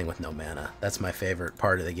love playing with no mana. That's my favorite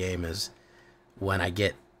part of the game, is when I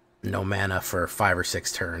get no mana for 5 or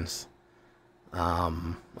 6 turns.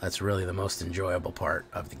 That's really the most enjoyable part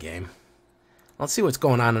of the game. Let's see what's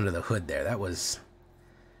going on under the hood there. That was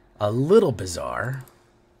a little bizarre.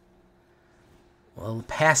 Well,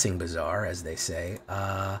 passing bizarre, as they say.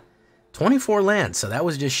 24 lands, so that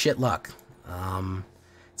was just shit luck.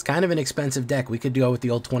 It's kind of an expensive deck. We could go with the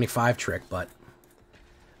old 25 trick, but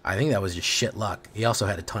I think that was just shit luck. He also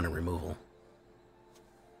had a ton of removal.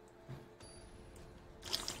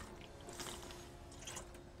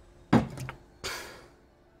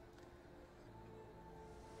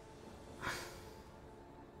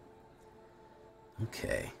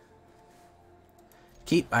 Okay.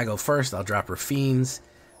 I go first. I'll drop Raffines.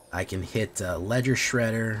 I can hit Ledger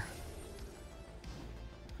Shredder.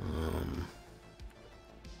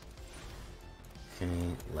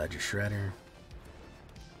 Okay, Ledger Shredder.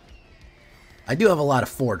 I do have a lot of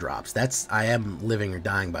 4-drops. I am living or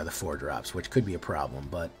dying by the 4-drops, which could be a problem,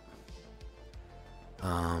 but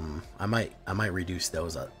I might reduce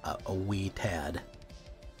those a wee tad.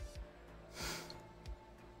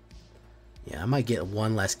 Yeah, I might get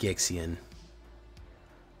one less Gixian.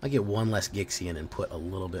 I get one less Gixian and put a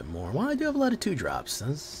little bit more. Well, I do have a lot of 2-drops.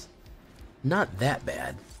 That's not that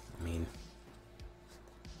bad. I mean,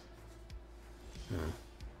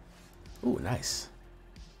 ooh, nice.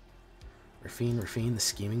 Raffine, the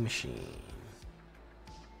scheming machine.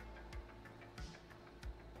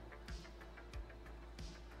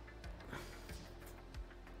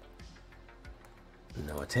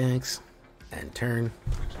 No attacks. And turn.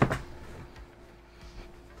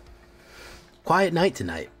 Quiet night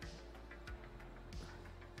tonight.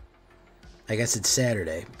 I guess it's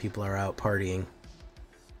Saturday. People are out partying.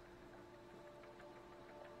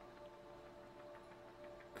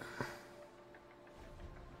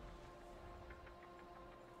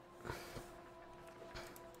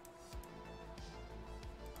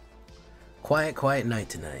 Quiet night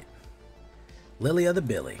tonight. Lily of the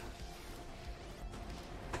Billy.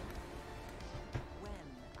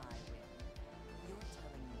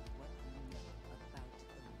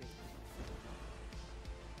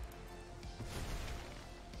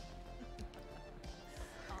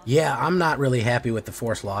 Yeah, I'm not really happy with the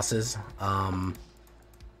forced losses.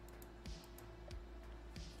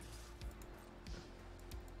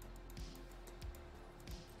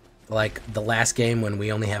 Like the last game when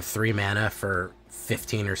we only have 3 mana for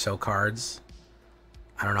 15 or so cards.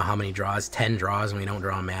 I don't know how many draws, 10 draws, and we don't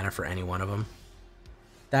draw mana for any one of them.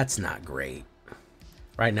 That's not great.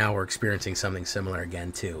 Right now we're experiencing something similar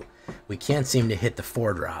again too. We can't seem to hit the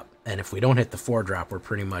 4-drop, and if we don't hit the 4-drop, we're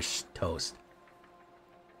pretty much toast.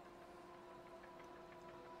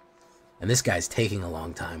 And this guy's taking a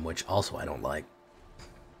long time, which also I don't like.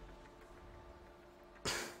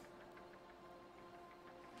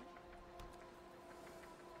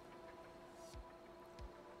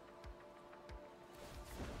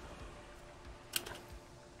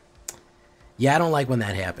 Yeah, I don't like when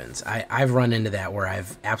that happens. I've run into that where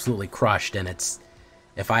I've absolutely crushed, and it's,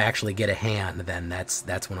 if I actually get a hand, then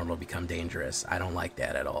that's when it'll become dangerous. I don't like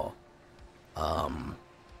that at all.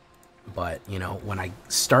 But, you know, when I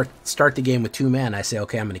start the game with 2 mana, I say,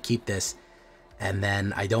 okay, I'm going to keep this, and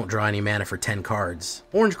then I don't draw any mana for 10 cards.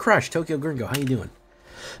 Orange Crush, Tokyo Gringo, how you doing?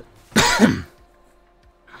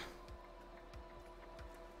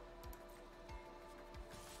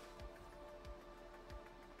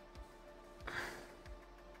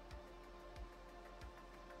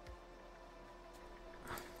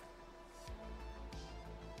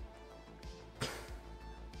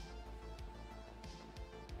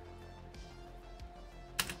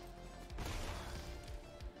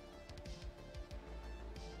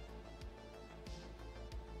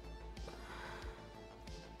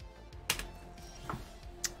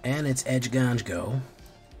 And it's Eiganjo.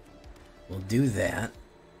 We'll do that.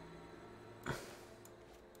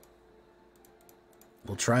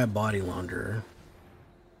 We'll try a Body Launderer.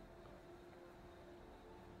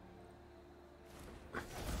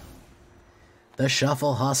 The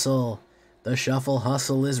shuffle hustle. The shuffle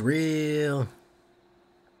hustle is real.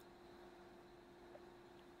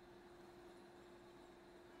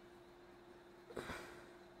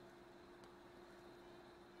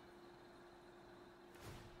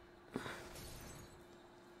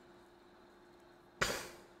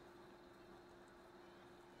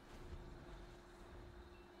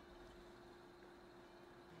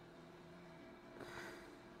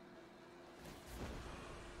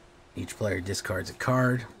 Each player discards a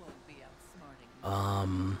card.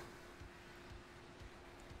 Alright,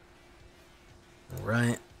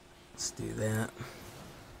 let's do that.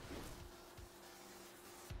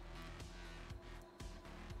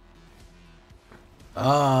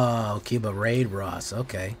 Oh, Kiba Raid Ross,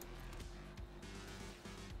 okay.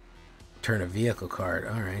 Turn a vehicle card.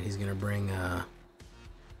 Alright, he's gonna bring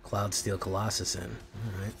Cloudsteel Colossus in.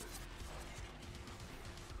 Alright.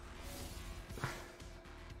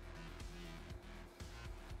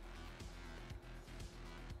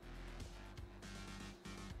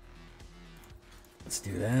 Let's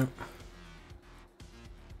do that.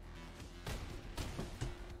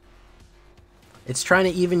 It's trying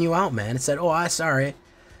to even you out, man. It said, oh, I'm sorry.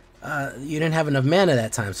 You didn't have enough mana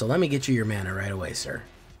that time, so let me get you your mana right away, sir.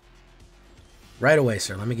 Right away,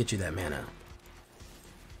 sir. Let me get you that mana.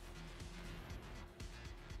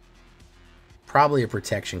 Probably a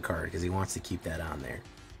protection card, because he wants to keep that on there.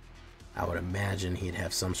 I would imagine he'd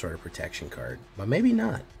have some sort of protection card, but maybe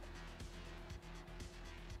not.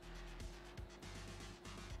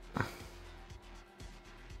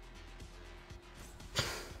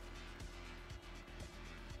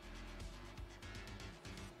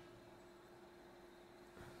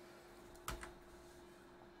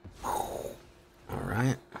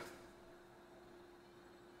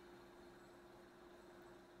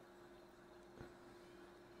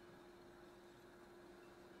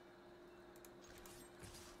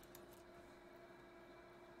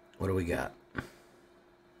 What do we got?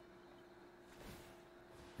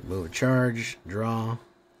 Remove a charge, draw.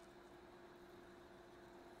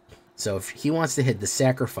 So if he wants to hit the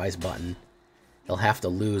sacrifice button, he'll have to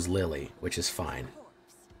lose Lily, which is fine.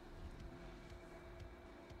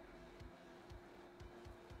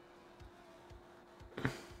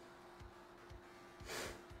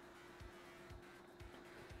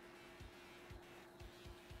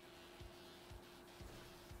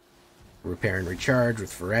 Repair and recharge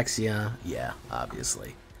with Phyrexia. Yeah,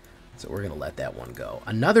 obviously. So we're going to let that one go.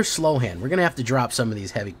 Another slow hand. We're going to have to drop some of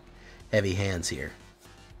these heavy hands here.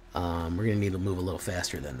 We're going to need to move a little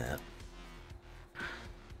faster than that.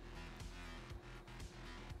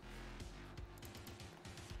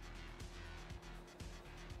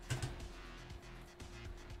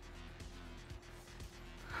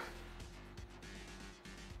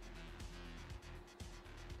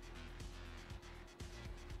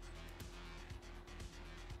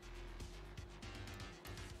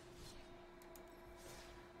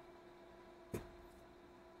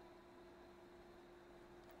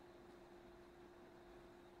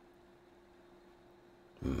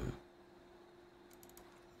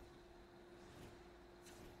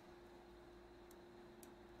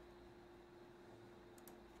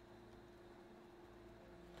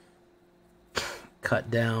 Cut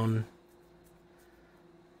down.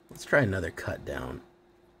 Let's try another cut down.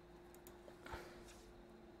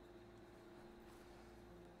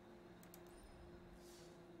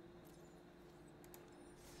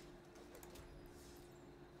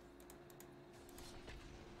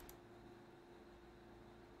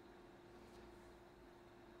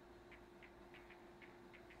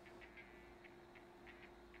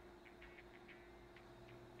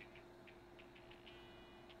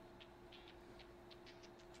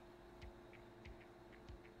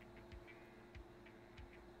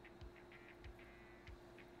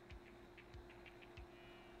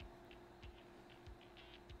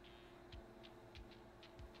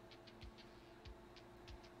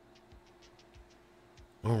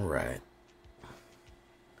 Alright.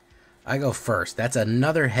 I go first. That's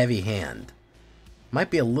another heavy hand.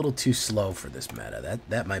 Might be a little too slow for this meta.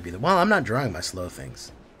 That might be the... Well, I'm not drawing my slow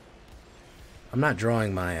things. I'm not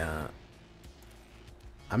drawing my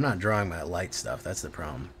light stuff. That's the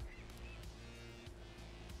problem.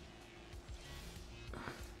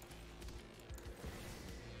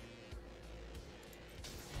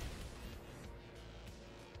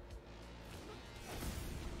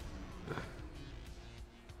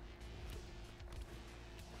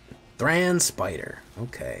 Thran Spider.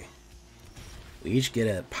 Okay. We each get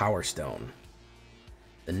a Power Stone.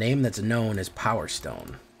 The name that's known as Power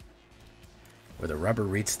Stone. Where the rubber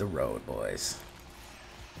meets the road, boys.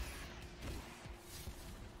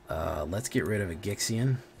 Let's get rid of a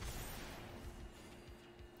Gixian.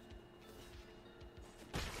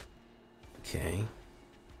 Okay.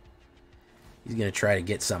 He's gonna try to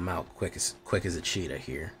get something out quick as a cheetah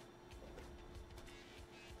here.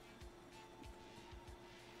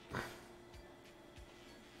 I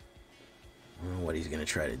don't know what he's gonna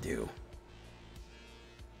try to do.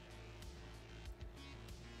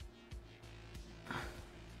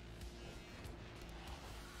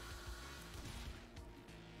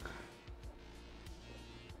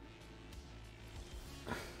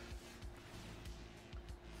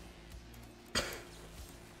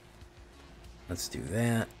 Let's do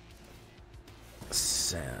that.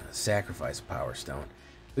 Sacrifice Power Stone.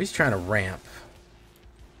 He's trying to ramp.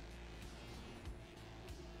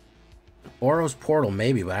 Oro's Portal,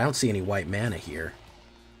 maybe, but I don't see any white mana here.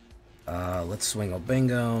 Let's swing a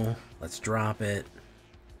bingo. Let's drop it.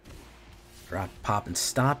 Drop, pop, and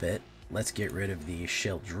stop it. Let's get rid of the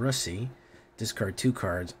Sheoldred. Discard 2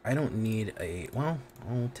 cards. I don't need a... Well,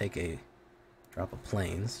 I'll take a... Drop of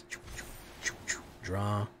planes.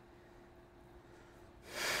 Draw.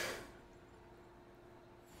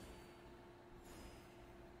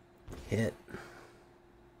 Hit.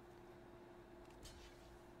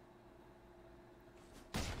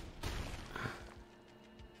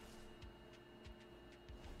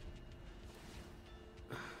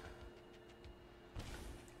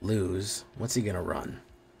 Lose. What's he gonna run?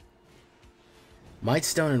 Might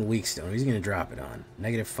Stone and Weak Stone. He's gonna drop it on.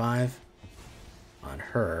 -5 on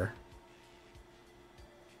her.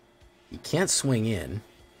 He can't swing in.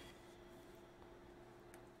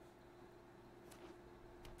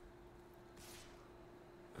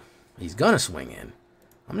 He's gonna swing in.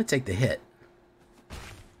 I'm gonna take the hit.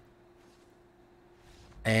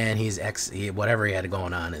 And whatever he had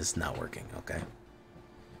going on is not working. Okay.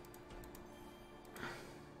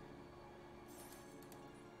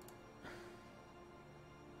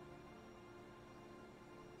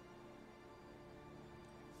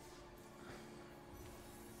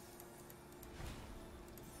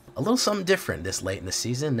 a little something different this late in the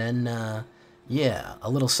season, and yeah, a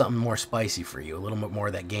little something more spicy for you, a little bit more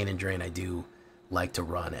of that gain and drain I do like to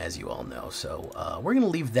run, as you all know. So we're going to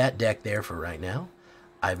leave that deck there for right now.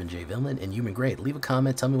 Ivan J. Villain and Human Great. Leave a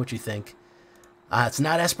comment, tell me what you think. It's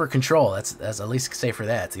not Esper Control, that's at least I can say for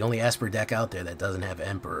that. It's the only Esper deck out there that doesn't have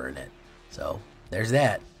Emperor in it. So there's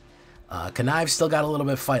that. Connive's still got a little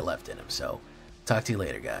bit of fight left in him, so talk to you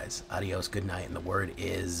later, guys. Adios, good night, and the word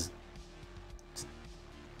is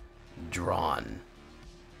drawn.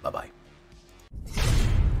 Bye-bye.